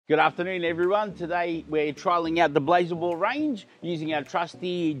Good afternoon, everyone. Today we're trialling out the BlazaBall range using our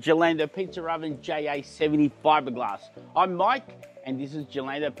trusty Jalando pizza oven JA70 fiberglass. I'm Mike and this is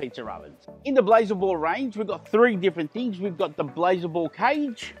Jalando pizza ovens. In the BlazaBall range, we've got three different things. We've got the BlazaBall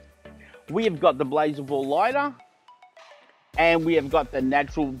cage, we have got the BlazaBall lighter, and we have got the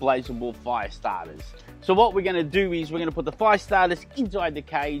natural BlazaBall fire starters. So what we're going to do is we're going to put the fire starters inside the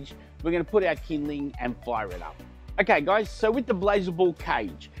cage, we're going to put our kindling and fire it up. Okay guys, so with the BlazaBall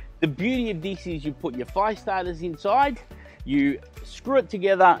cage, the beauty of this is you put your fire starters inside, you screw it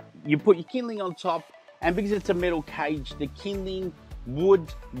together, you put your kindling on top, and because it's a metal cage, the kindling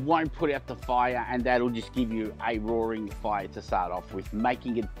wood won't put out the fire, and that'll just give you a roaring fire to start off with,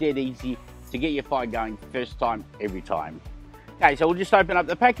 making it dead easy to get your fire going first time, every time. Okay, so we'll just open up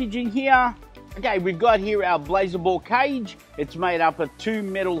the packaging here. Okay, we've got here our BlazaBall cage. It's made up of two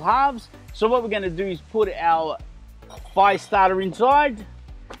metal halves. So what we're going to do is put our fire starter inside,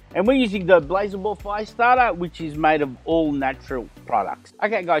 and we're using the BlazaBall fire starter, which is made of all natural products.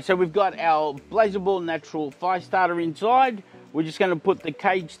 Okay guys, so we've got our BlazaBall natural fire starter inside. We're just going to put the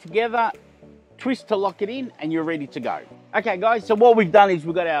cage together, twist to lock it in, and you're ready to go. Okay guys, so what we've done is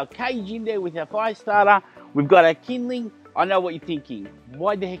we've got our cage in there with our fire starter, we've got our kindling. I know what you're thinking,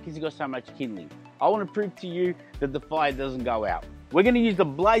 why the heck has it got so much kindling? I want to prove to you that the fire doesn't go out. We're going to use the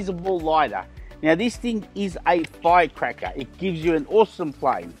BlazaBall lighter. Now this thing is a firecracker. It gives you an awesome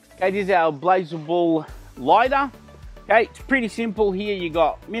flame. Okay, this is our BlazaBall lighter. Okay, it's pretty simple here. You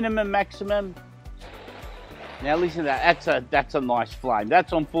got minimum, maximum. Now listen to that. That's a nice flame.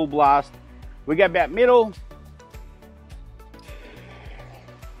 That's on full blast. We go about middle,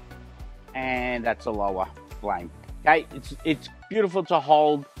 and that's a lower flame. Okay, it's beautiful to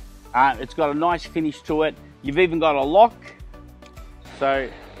hold. It's got a nice finish to it. You've even got a lock, so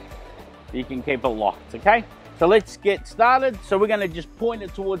you can keep it locked. Okay, so let's get started. So we're going to just point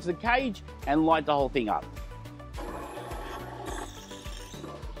it towards the cage and light the whole thing up.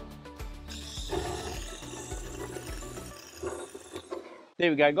 There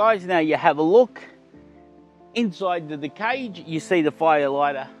we go guys, now you have a look inside the cage. You see the fire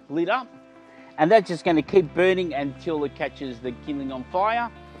lighter lit up, and that's just going to keep burning until it catches the kindling on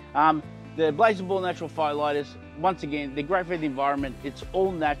fire. The BlazaBall natural fire lighters, once again, they're great for the environment. It's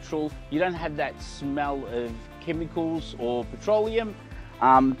all natural. You don't have that smell of chemicals or petroleum,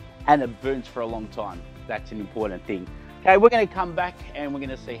 and it burns for a long time. That's an important thing. Okay, we're going to come back and we're going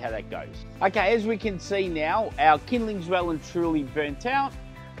to see how that goes. Okay, as we can see now, our kindling's well and truly burnt out.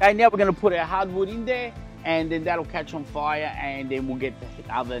 Okay, now we're going to put our hardwood in there, and then that'll catch on fire, and then we'll get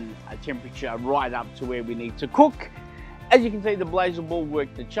the oven temperature right up to where we need to cook. As you can see, the BlazaBall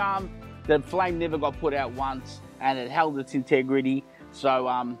worked the charm. The flame never got put out once, and it held its integrity.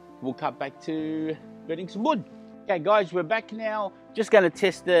 So we'll cut back to burning some wood. Okay guys, we're back now. Just going to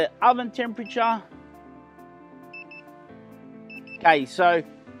test the oven temperature. Okay, so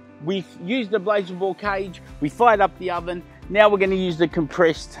we've used the BlazaBall cage, we fired up the oven. Now we're going to use the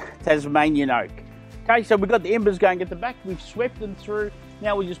compressed Tasmanian oak. Okay, so we've got the embers going at the back, we've swept them through.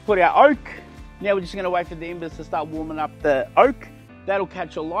 Now we just put our oak. Now we're just going to wait for the embers to start warming up the oak. That'll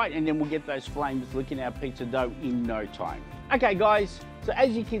catch a light, and then we'll get those flames licking our pizza dough in no time. Okay guys, so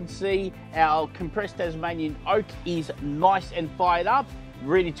as you can see, our compressed Tasmanian oak is nice and fired up,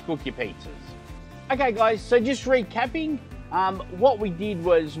 ready to cook your pizzas. Okay guys, so just recapping, what we did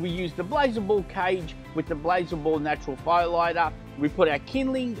was we used the BlazaBall cage with the BlazaBall natural fire lighter. We put our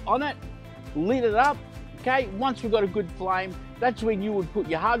kindling on it, lit it up. Okay, once we got a good flame, that's when you would put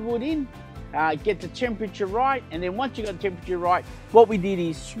your hardwood in, get the temperature right, and then once you got the temperature right, what we did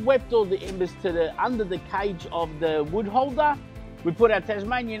is swept all the embers to under the cage of the wood holder. We put our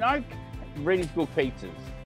Tasmanian oak, ready to cook pizzas.